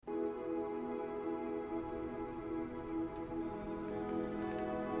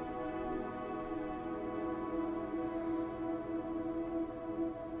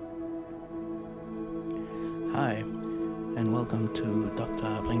to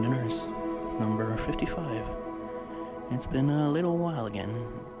Dokta Playing the Nurse, number 55. It's been a little while again.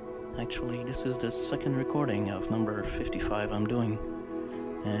 Actually, this is the second recording of number 55 I'm doing.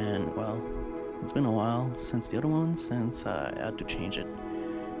 And, well, it's been a while since the other one, since I had to change it.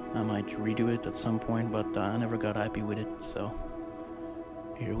 I might redo it at some point, but I never got happy with it, so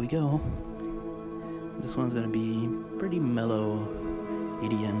here we go. This one's gonna be pretty mellow,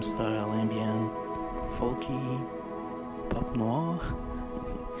 EDM style, ambient, folky, pop noir.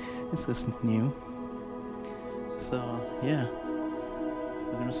 This isn't new. So, yeah.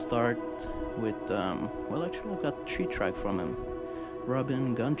 We're gonna start with, actually I've got 3 tracks from him.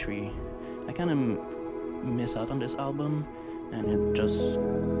 Robin Gundry. I kinda miss out on this album, and it just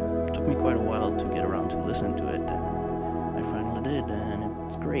took me quite a while to get around to listen to it, and I finally did, and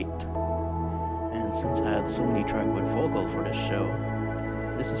it's great. And since I had so many tracks with vocal for this show,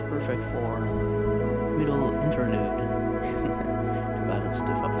 this is perfect for middle interlude to balance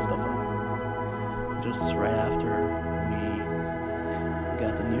stuff up. Just right after we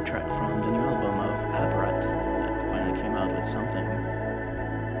got a new track from the new album of Apparat that finally came out with something.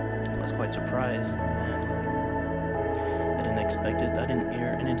 I was quite surprised, and I didn't expect it. I didn't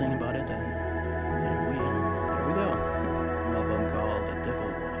hear anything about it, and here we go. An album called The Devil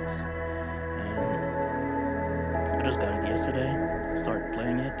Walks, and I just got it yesterday. Started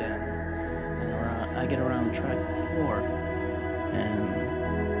playing it, and I get around track 4,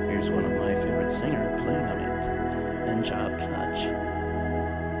 and here's one of my favorite singers playing on it, Enja Plach,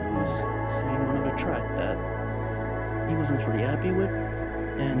 who's singing one of the tracks that he wasn't really happy with,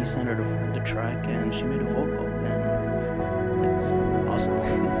 and he sent her the track, and she made a vocal, and it's awesome.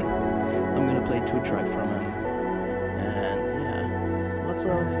 I'm gonna play 2 tracks from him, and yeah, lots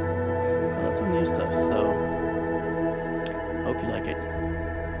of new stuff. So hope you like it.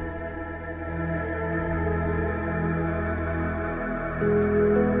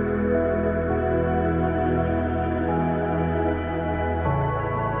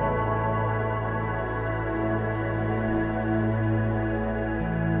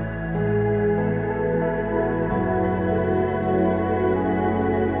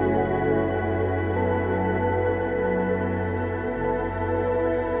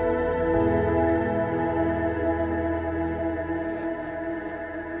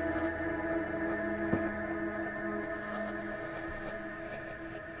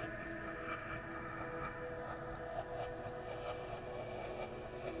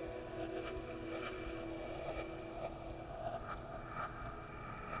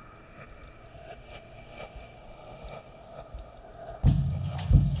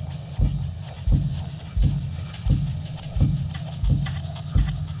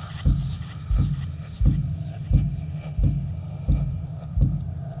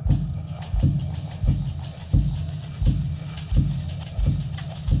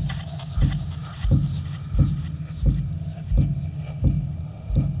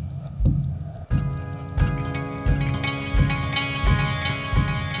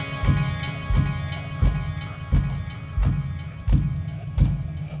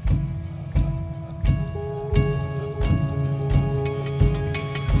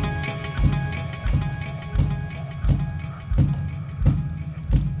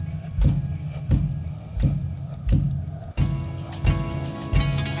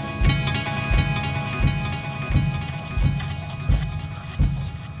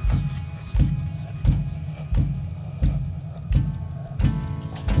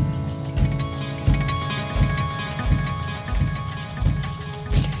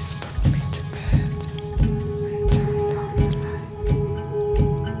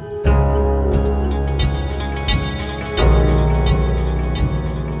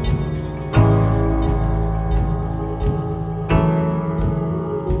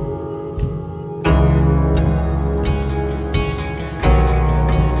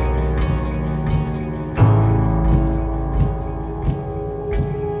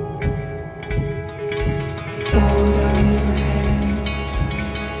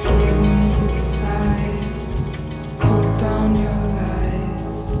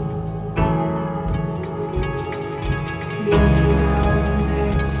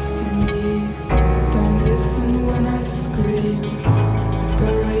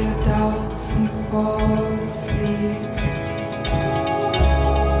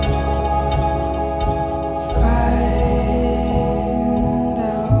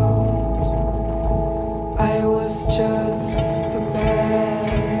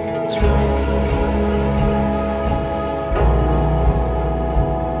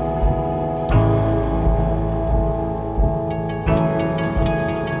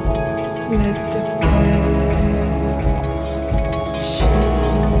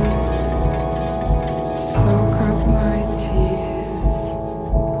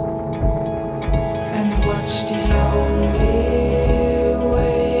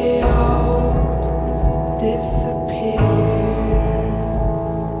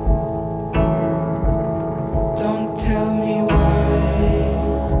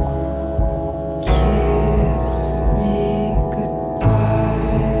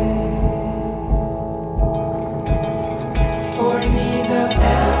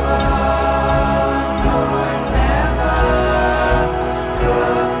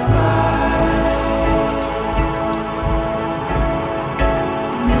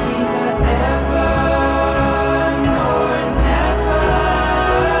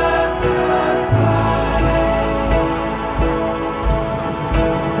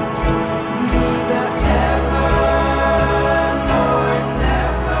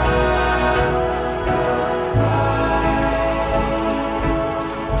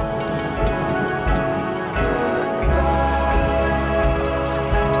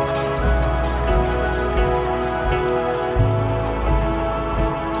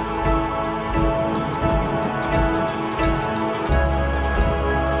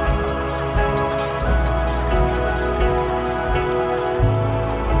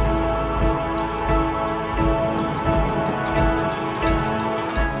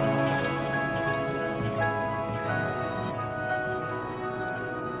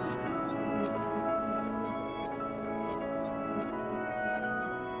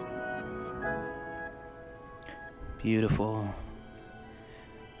 Beautiful.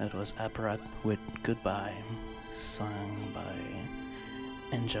 That was Apparat with Goodbye, sung by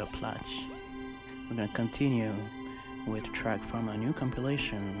Angel Platch. We're gonna continue with a track from a new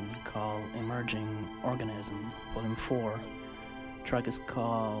compilation called Emerging Organism, Volume 4. The track is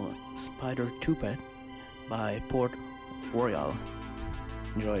called Spider Tupet by Port Royal.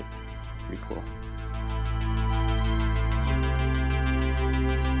 Enjoy it. Pretty cool.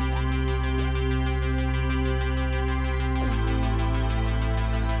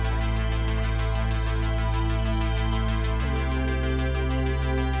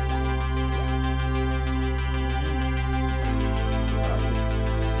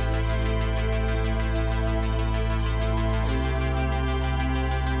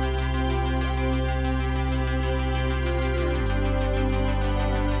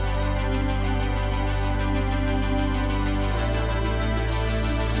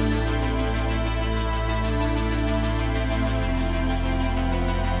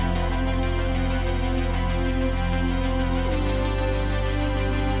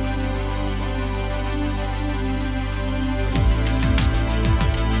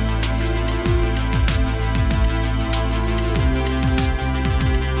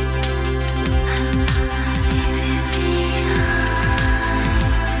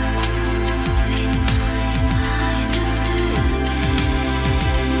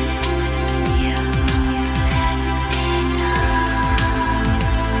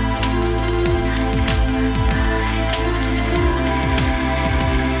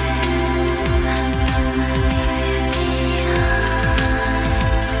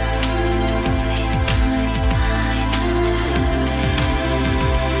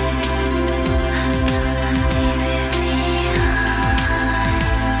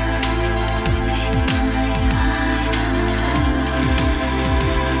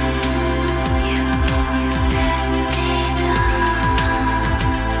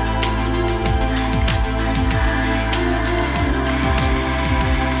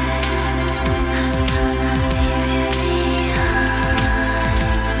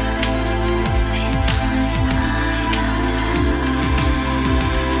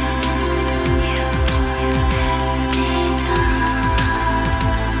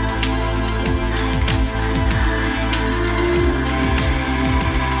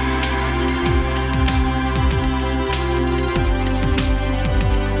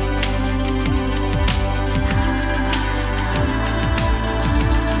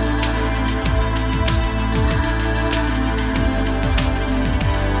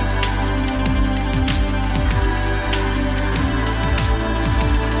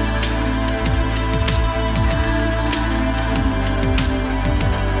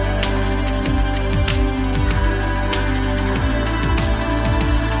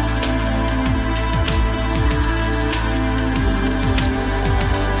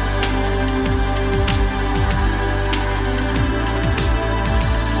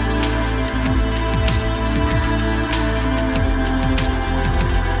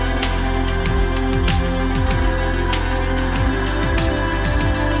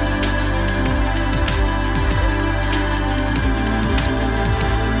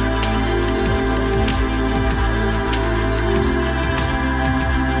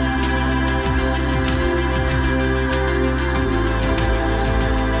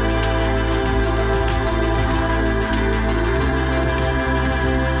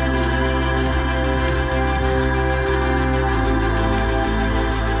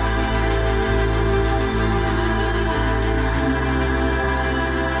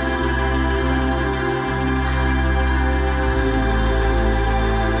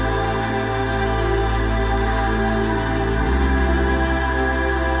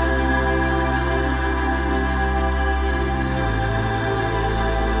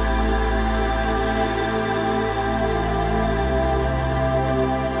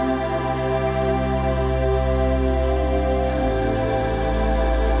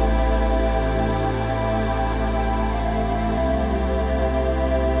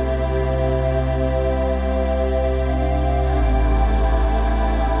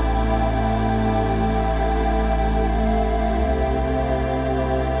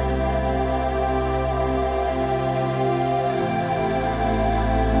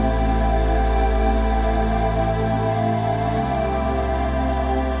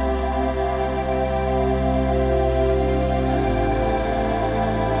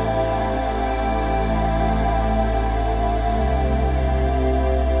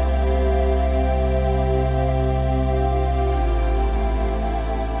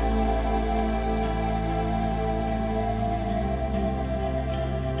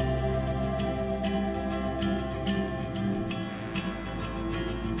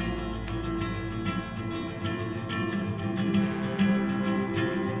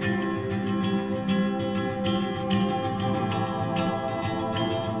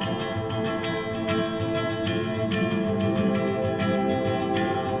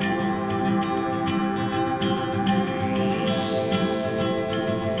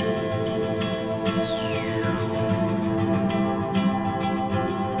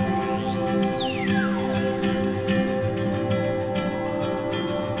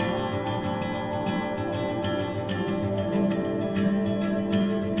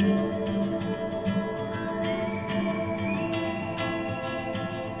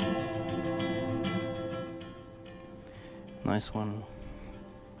 Nice one.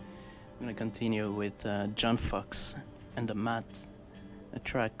 I'm gonna continue with John Fox and the Mat, a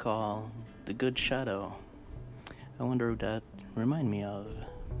track called The Good Shadow. I wonder who that remind me of.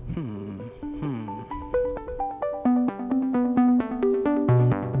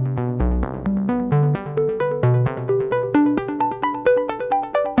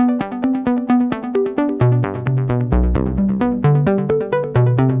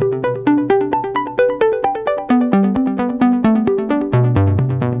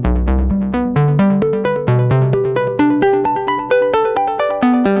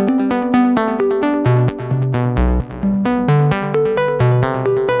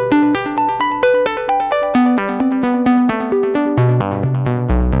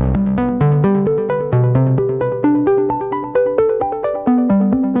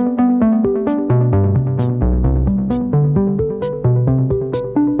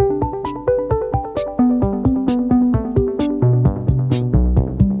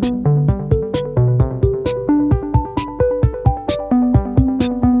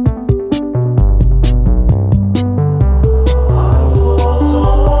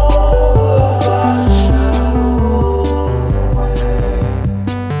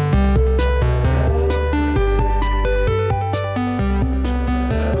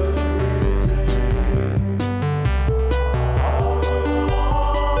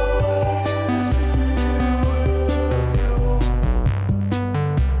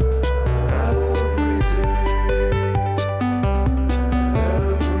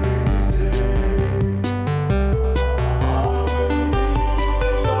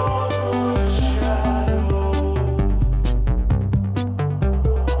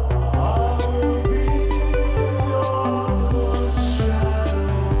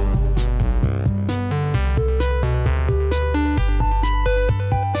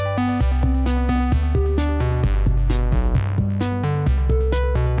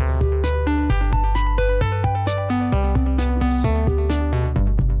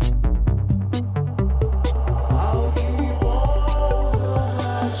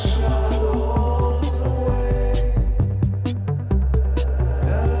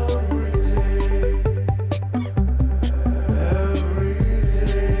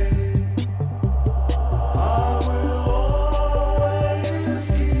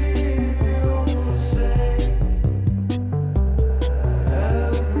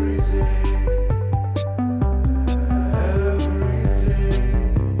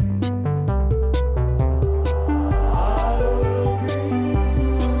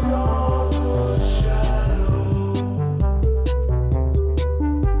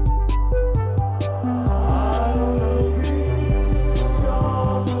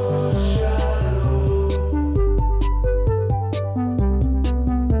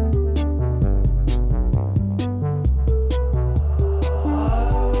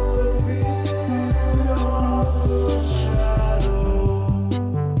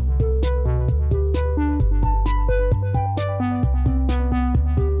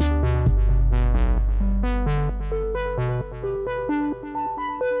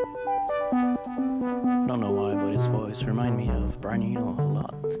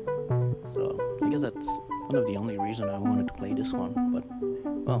 One of the only reason I wanted to play this one, but,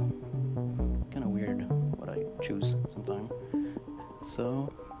 well, kind of weird what I choose sometimes.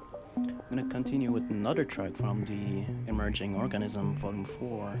 So, I'm gonna continue with another track from the Emerging Organism Volume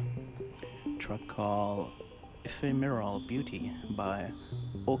 4, track called Ephemeral Beauty by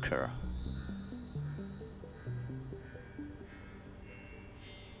Ochre.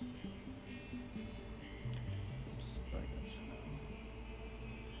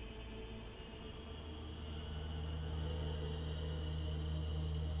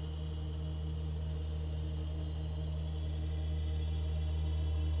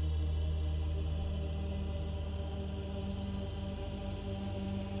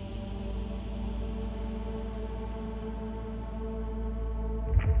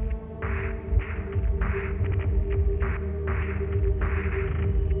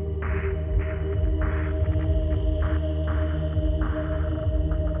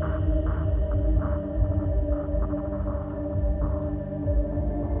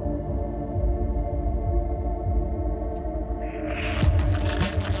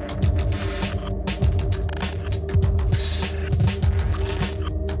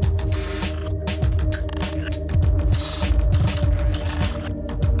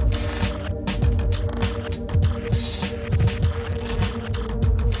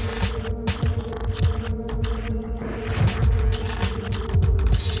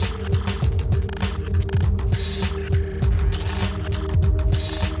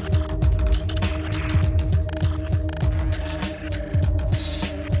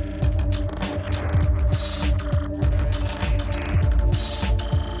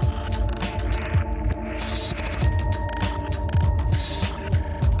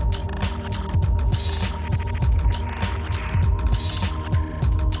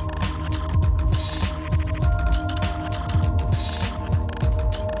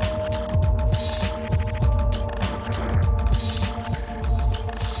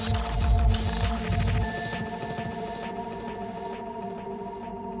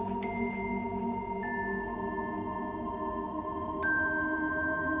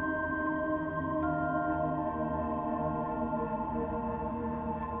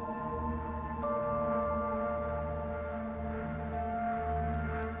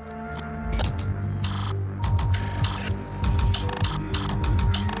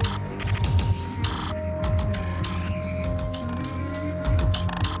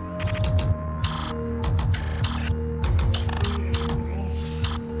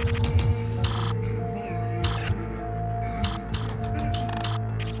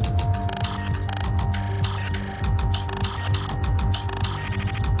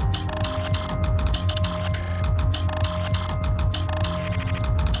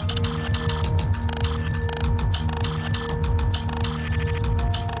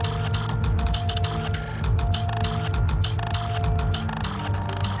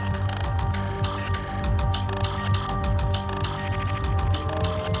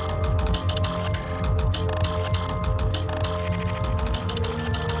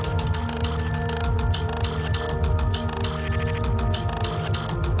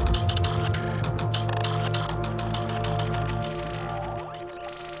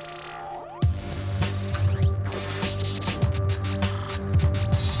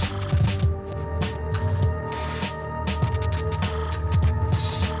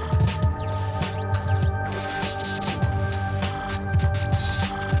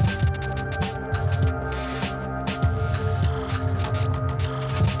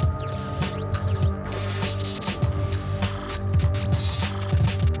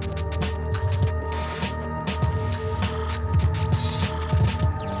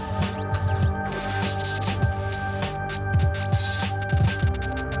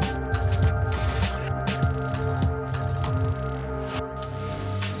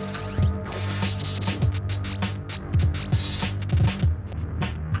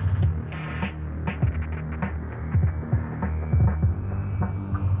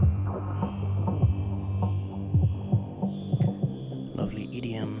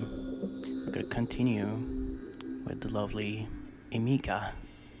 continue with the lovely Emika.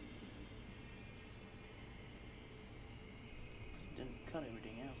 Didn't cut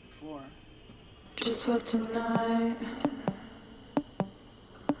everything out before. Just for tonight,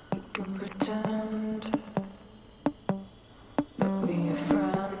 we can pretend that we are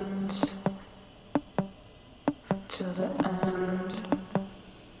friends till the end.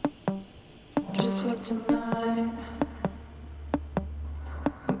 Just for tonight,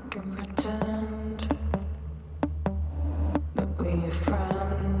 we can pretend that we are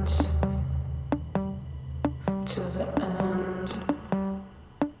friends till the end.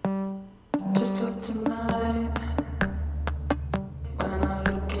 Just for tonight, when I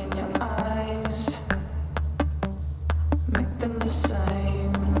look in your eyes, make them the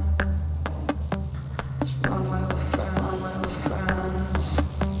same. It's one way we're friends.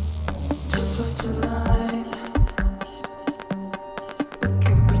 Just for tonight, we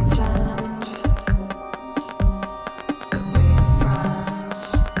can pretend that we are friends,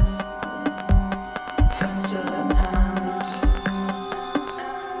 friends till the end.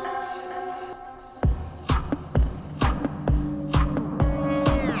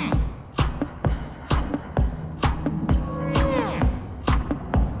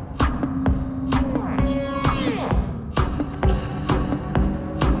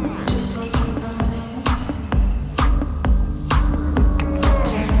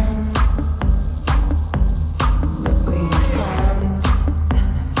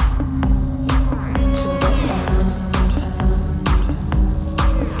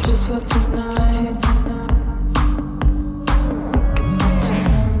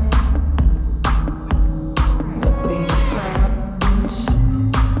 Friends.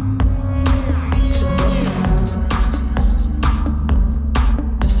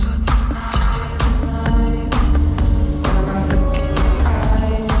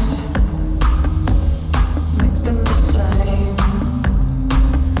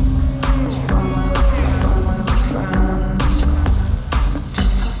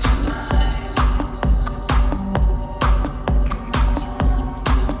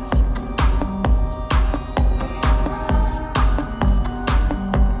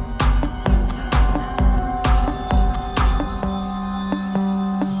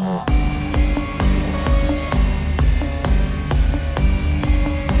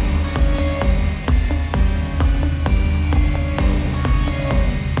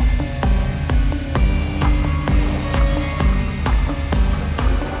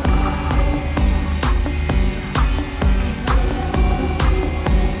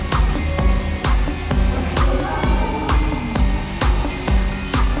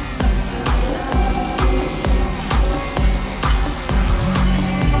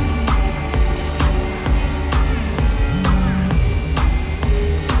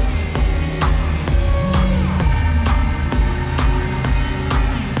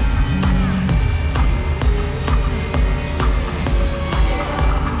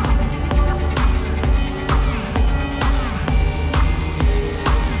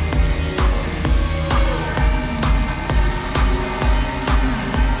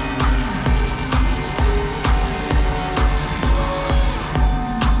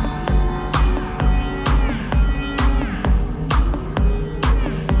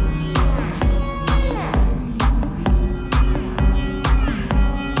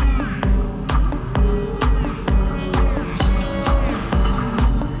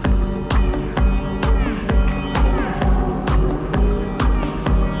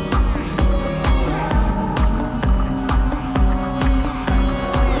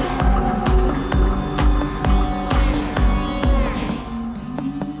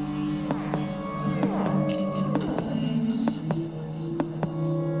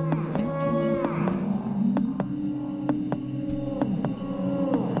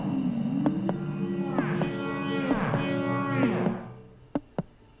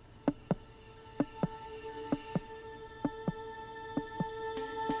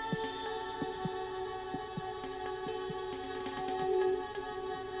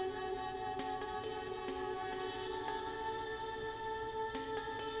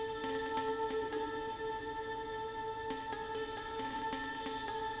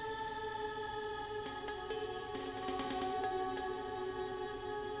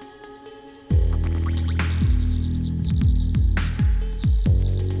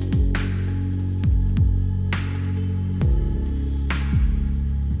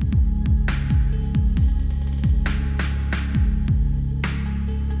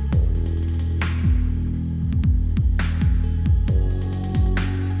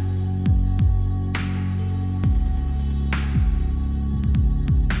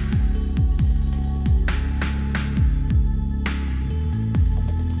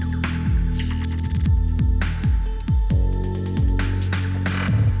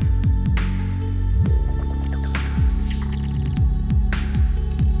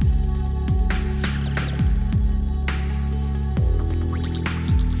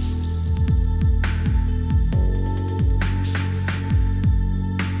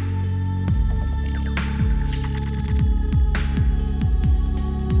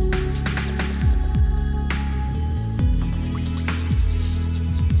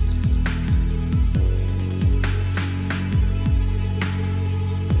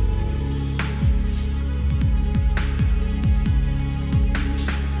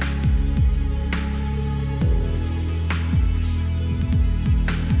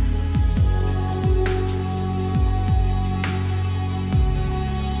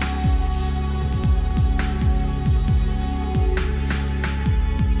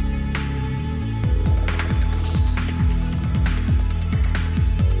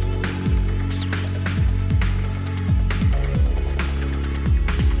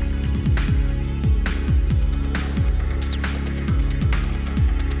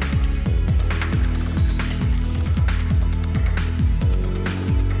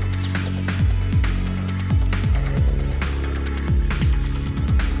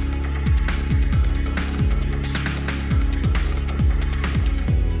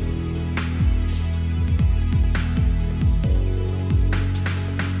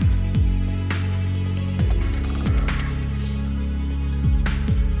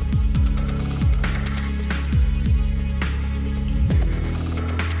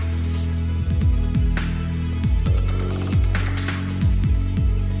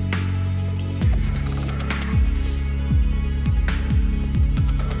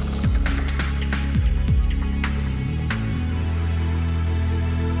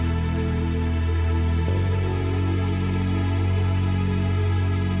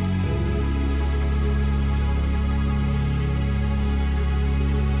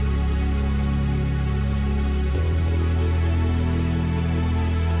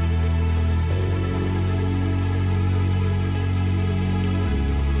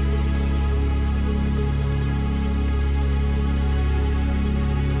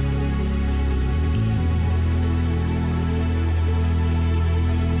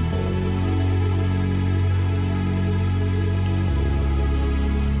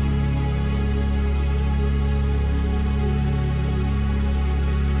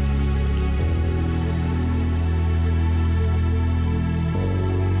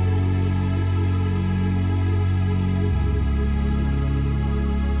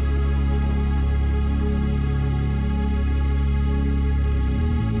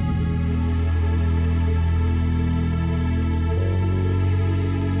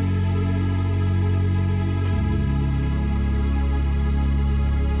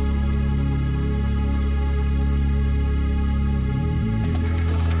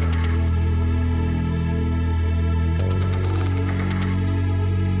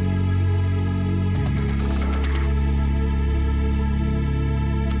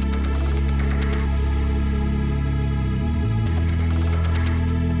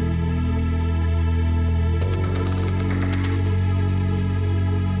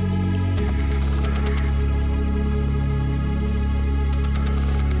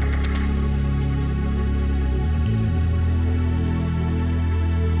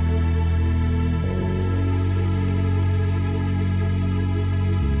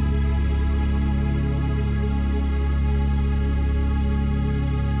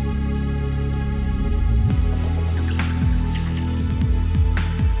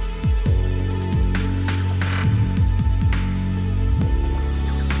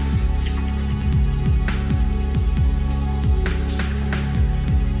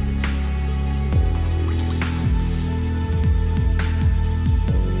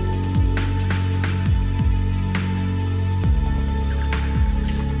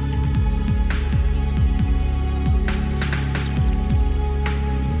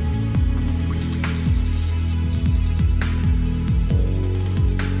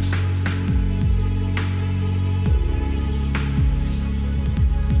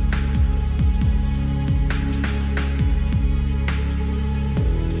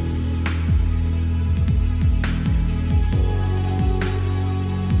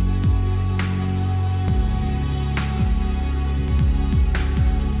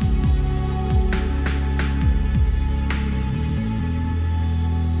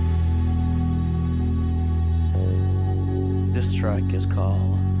 track is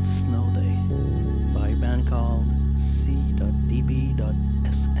called Snow Day by a band called C.db.sn.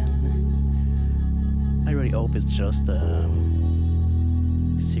 I really hope it's just a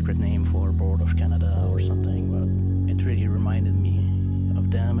secret name for Board of Canada or something, but it really reminded me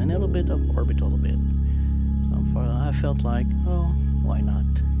of them and a little bit of Orbital a bit. So I felt like, oh, why not?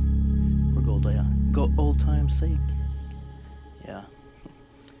 For old time's sake. Yeah.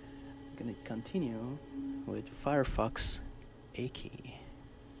 I'm gonna continue with Firefox Achy.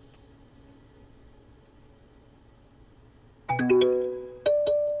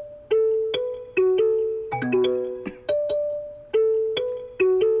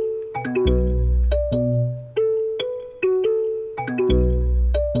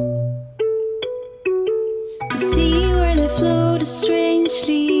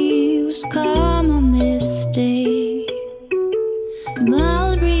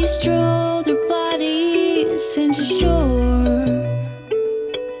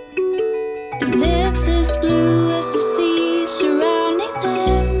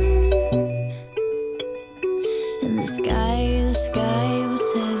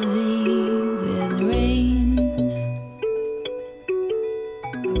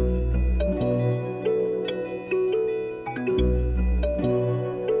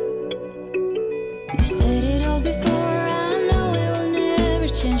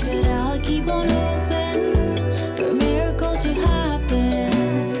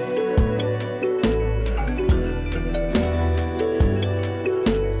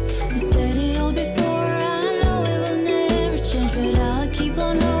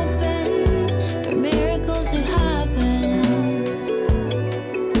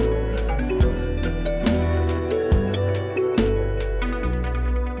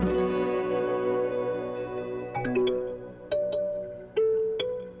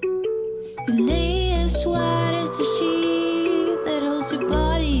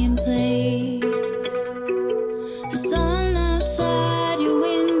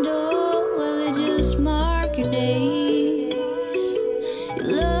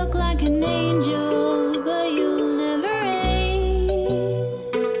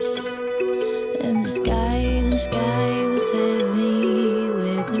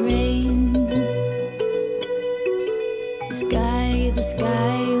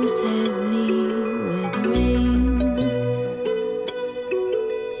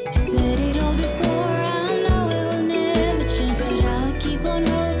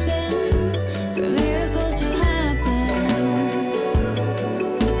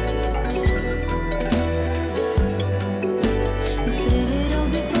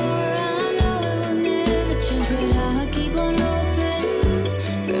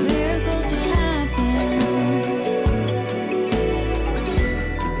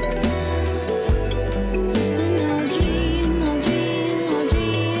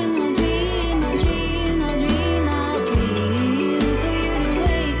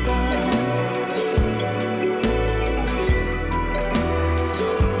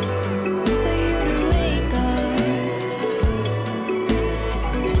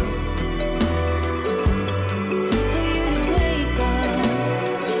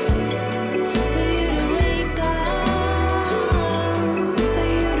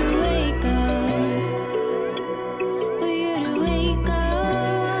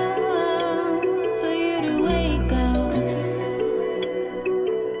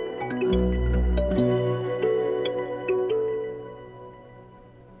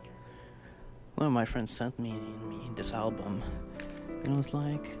 My friend sent me this album, and I was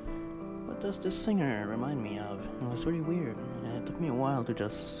like, what does this singer remind me of? And it was really weird, and it took me a while to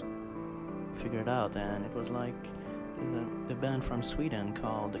just figure it out, and it was like the band from Sweden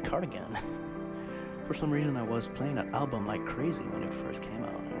called The Cardigan. For some reason I was playing that album like crazy when it first came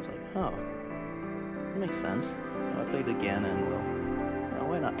out, and I was like, oh, that makes sense. So I played it again, and well,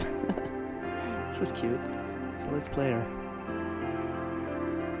 why not? She was cute, so let's play her.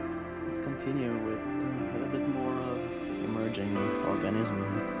 Continue with a little bit more of emerging organism.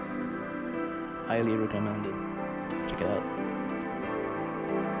 Highly recommended. Check it out.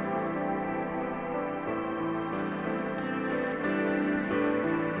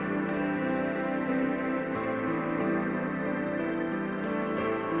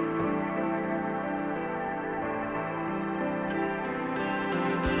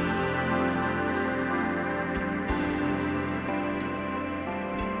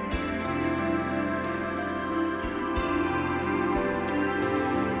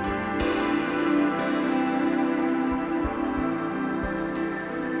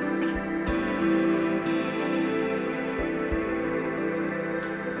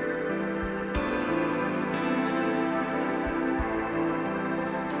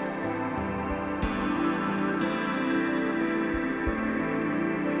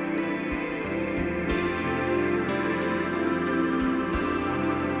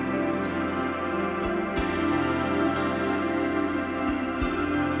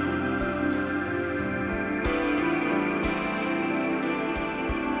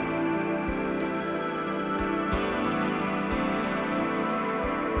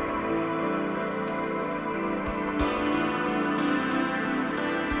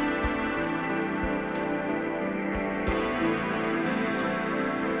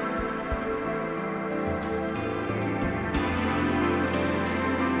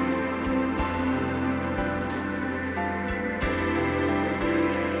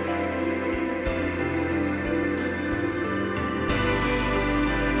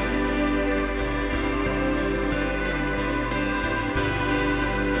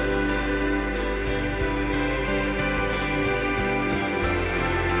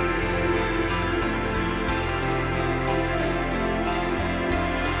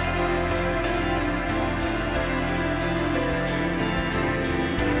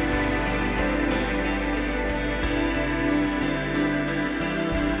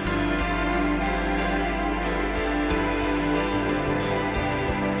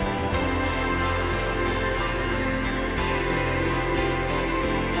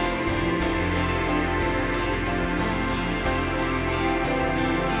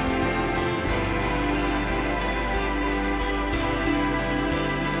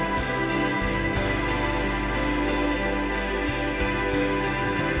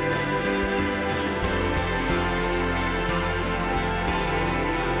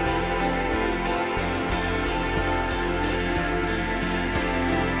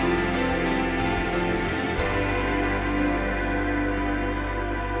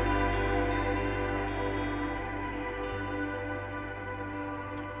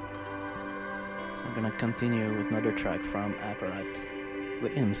 I'm gonna continue with another track from Apparat,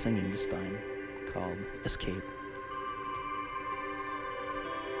 with him singing this time, called Escape.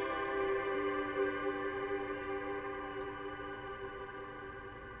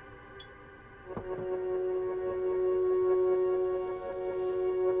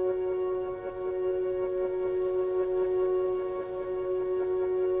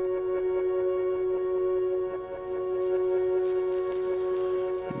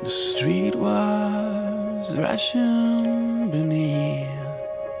 The street was rushing beneath.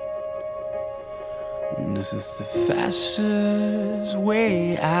 This is the fastest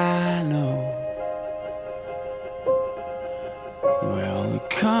way I know, where all the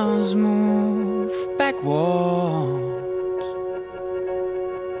cars move backwards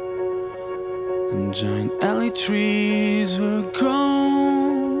and giant alley trees were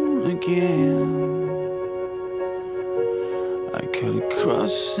grown again. I cut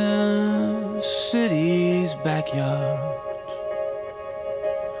across the city's backyard,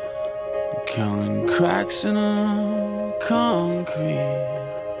 counting cracks in a concrete.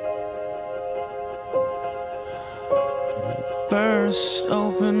 I burst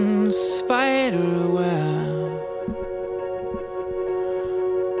open spider web,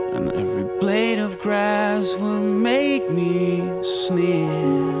 and every blade of grass will make me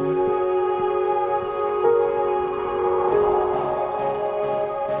sneer.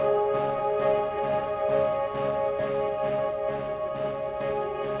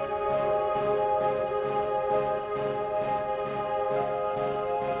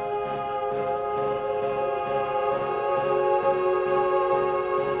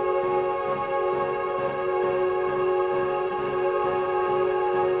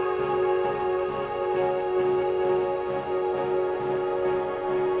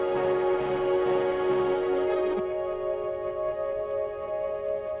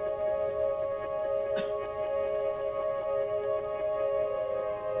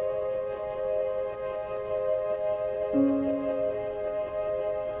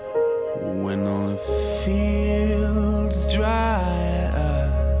 When all the fields dry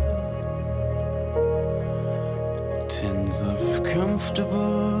up, tens of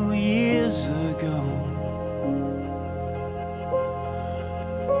comfortable years ago,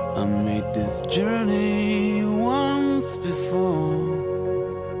 I made this journey once before,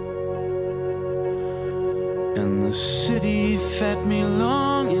 and the city fed me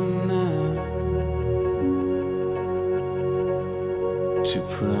long enough to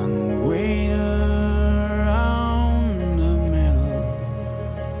put on weight around the middle.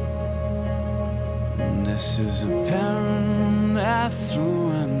 And this is apparent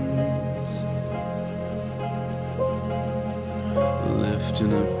affluence, lived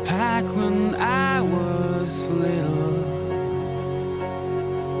in a pack when I was little.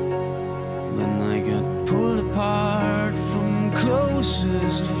 Then I got pulled apart from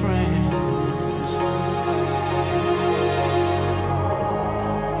closest friends.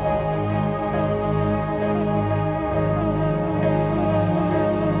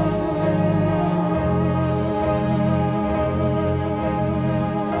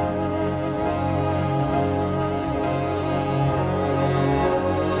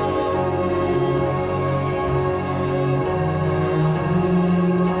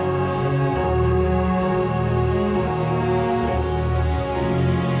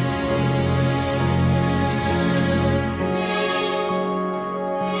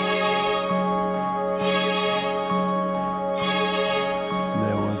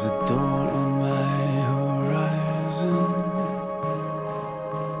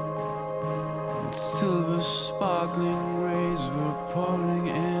 Silver sparkling rays were pouring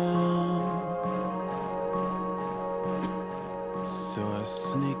in, so I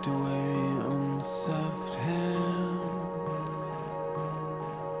sneaked away on soft hands.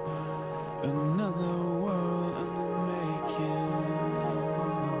 Another world in the making.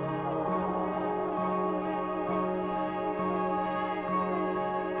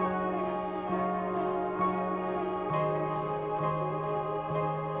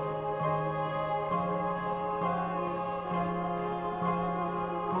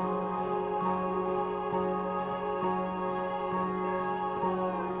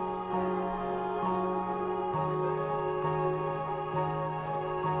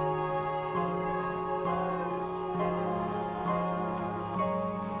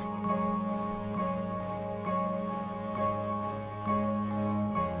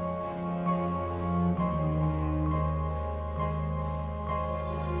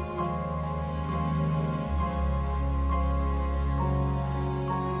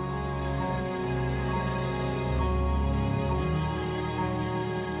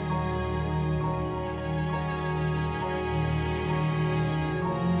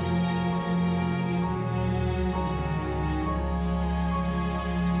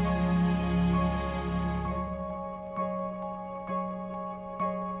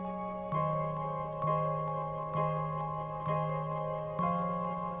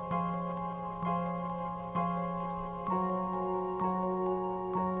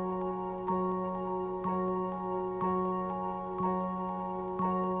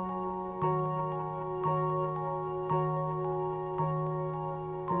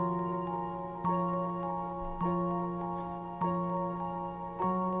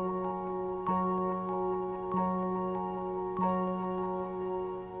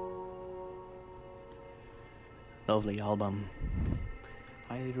 lovely album.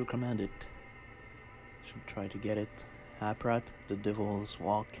 Highly recommend it. Should try to get it. Apparat, The Devil's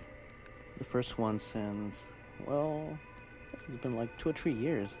Walk. The first one since, well, I guess it's been like 2 or 3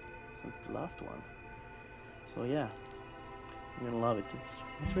 years since the last one. So yeah, you're gonna love it.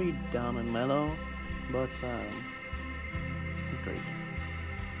 It's very down and mellow, but great.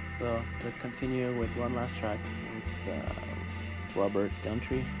 So we'll continue with one last track with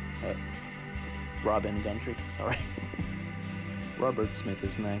Robin Gundry, sorry. Robert Smith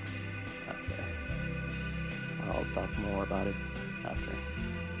is next after. I'll talk more about it after.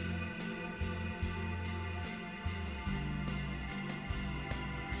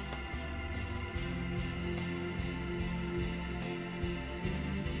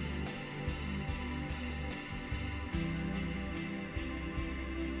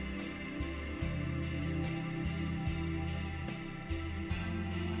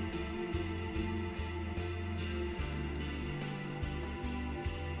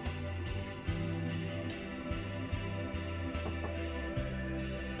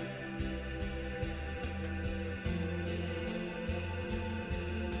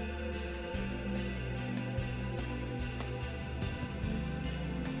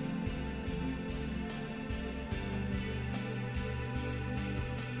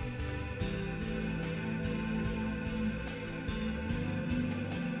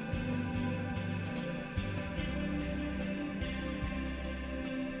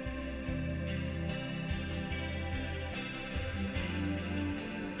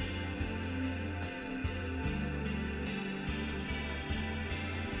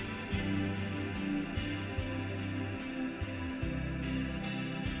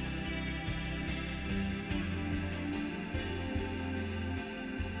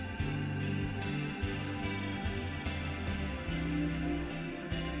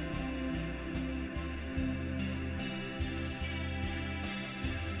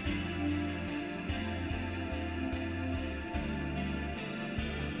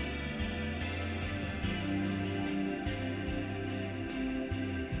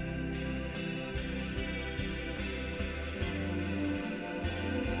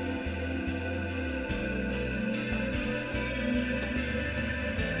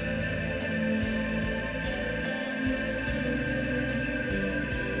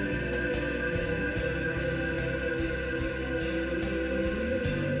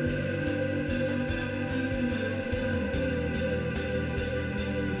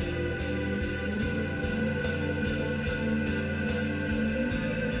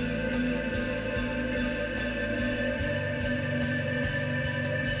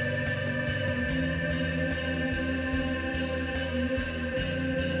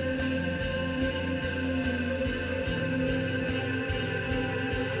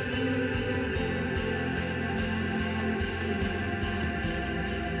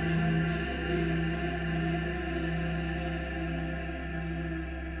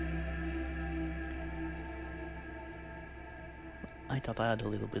 I thought I had a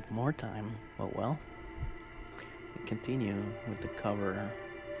little bit more time, but well, we continue with the cover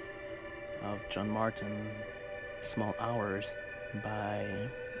of John Martin, Small Hours by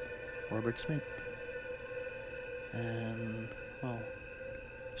Robert Smith. And, well,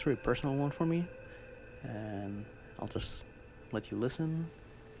 it's a very personal one for me, and I'll just let you listen,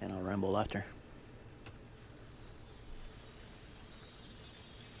 and I'll ramble after.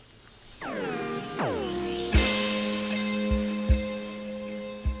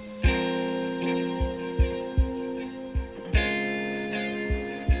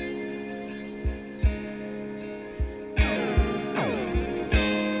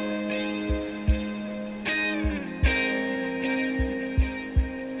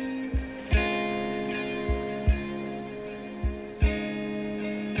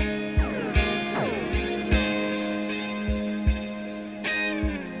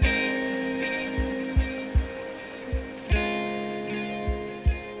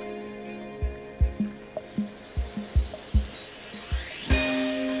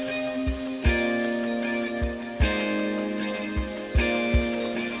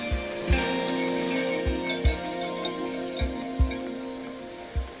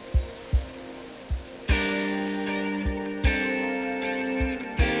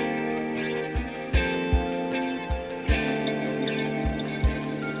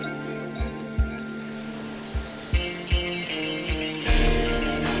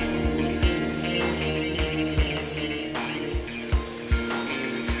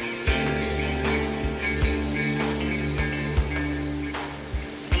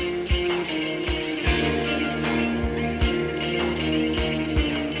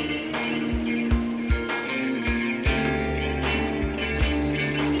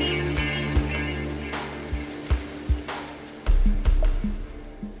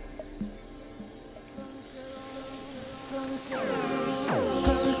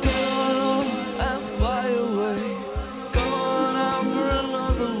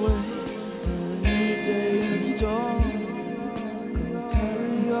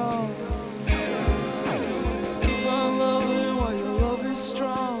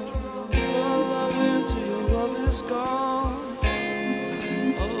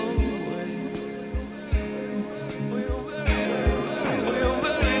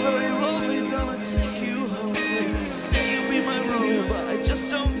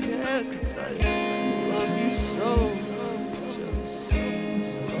 care, 'cause I love you so. Just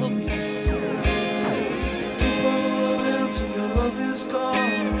love you so. Keep on loving till your love is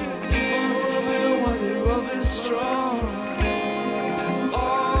gone. Keep on loving while your love is strong.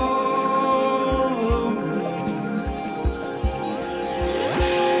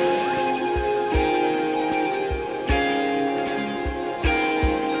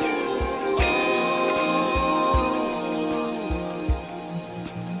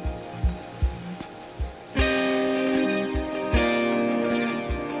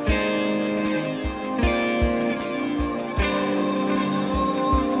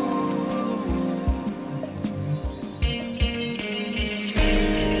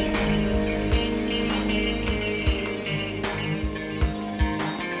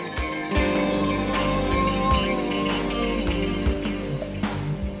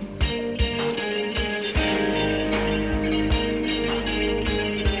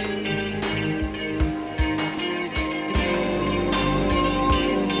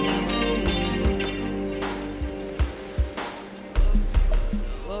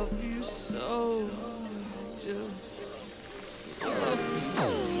 Love you so, just love you so.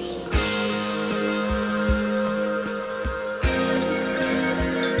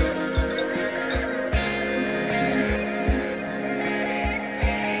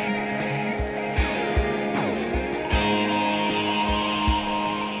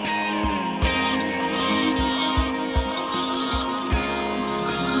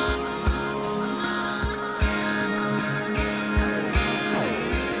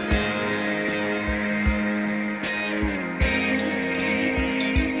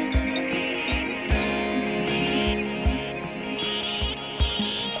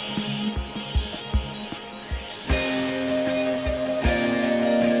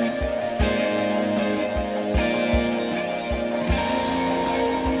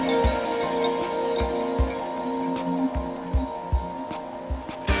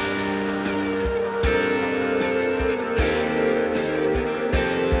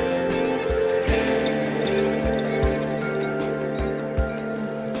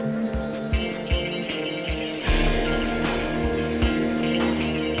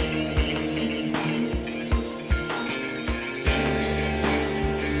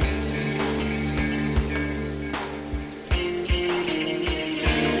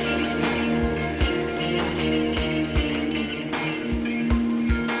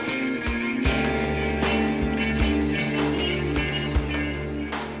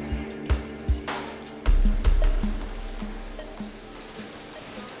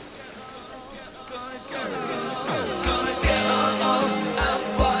 Gonna get on up and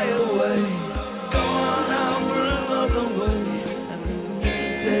fly away. Go on out for another way. And the new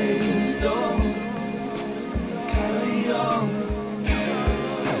day is dawn. Carry on.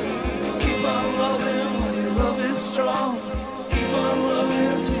 Keep on loving when your love is strong. Keep on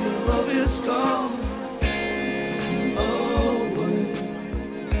loving till your love is gone. Oh, wait.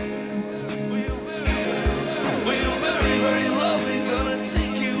 Well, you're very, very lovely. Gonna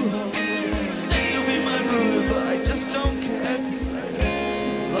take you home. Say you'll be my ruler, but I just don't care, 'cause I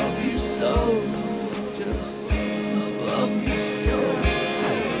love you so. Just love you so.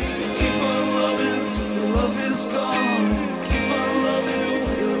 Keep on loving till your love is gone. Keep on loving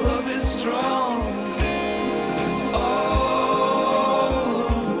till your love is strong. Oh,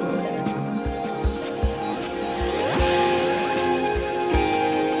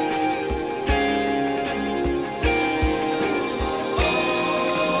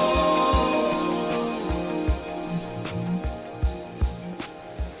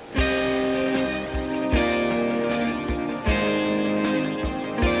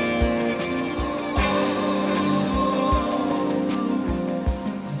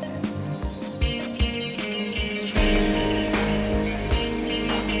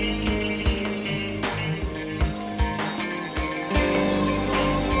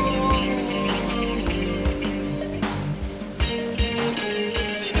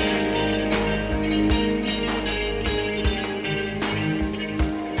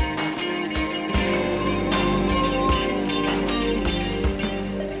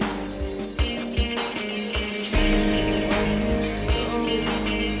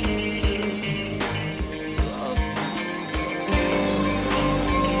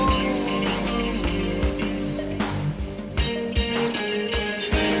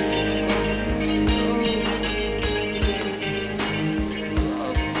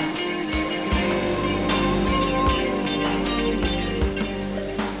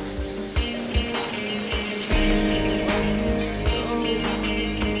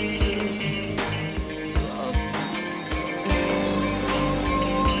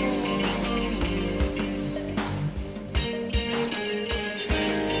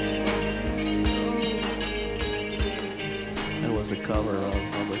 cover of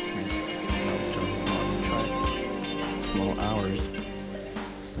Robert Smith of John's modern track, Small Hours,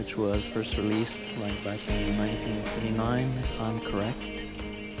 which was first released like back in 1929, if I'm correct.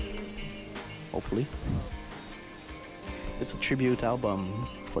 Hopefully. It's a tribute album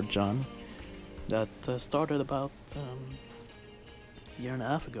for John that started about a year and a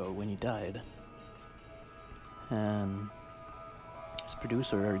half ago when he died. And his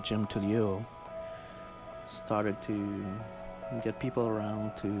producer, Jim Tullio, started to get people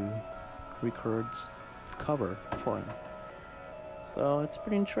around to record cover for him. So it's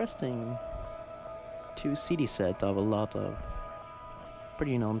pretty interesting. 2 CD set of a lot of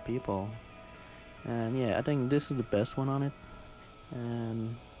pretty known people. And yeah, I think this is the best one on it.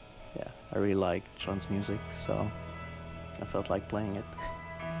 And yeah, I really like John's music, so I felt like playing it.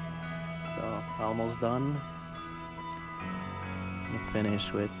 So, almost done. Gonna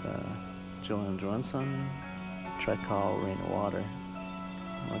finish with Joan Johansson, track called Rain and Water.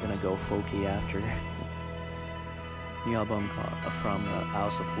 We're gonna go folky after. New album from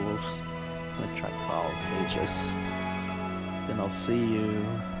House of Wolves, with a track called Ages. Then I'll see you,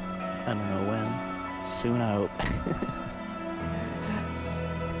 I don't know when, soon out.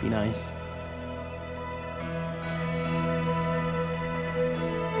 Be nice.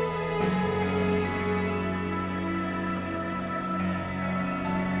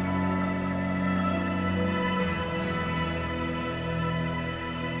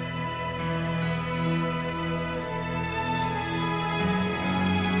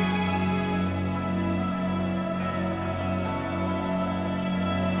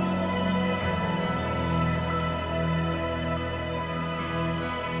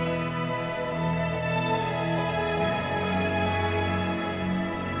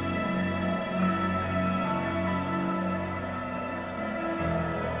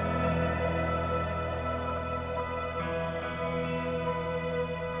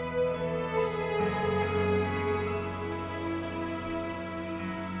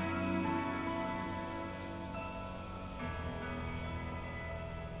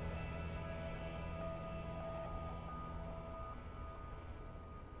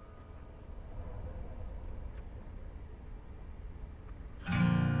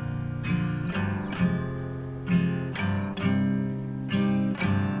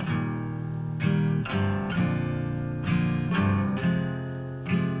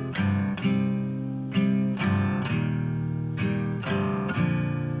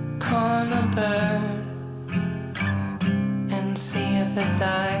 And see if it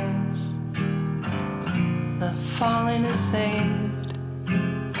dies. The fallen is saved.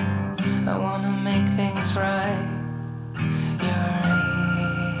 I wanna make things right.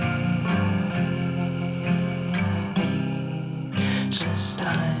 You're just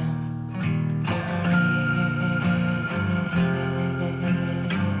time.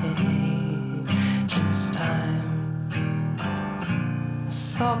 You're just time. The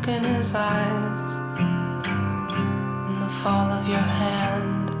sulk in his eyes. Fall of your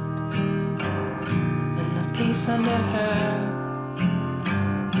hand and the peace under her.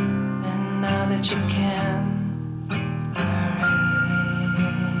 And now that you can,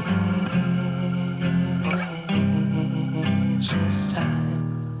 just time.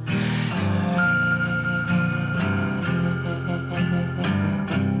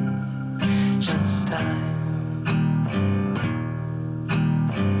 Just time.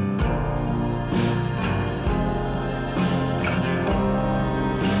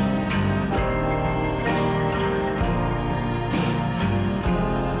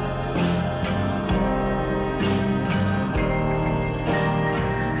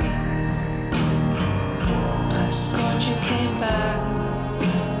 Came back.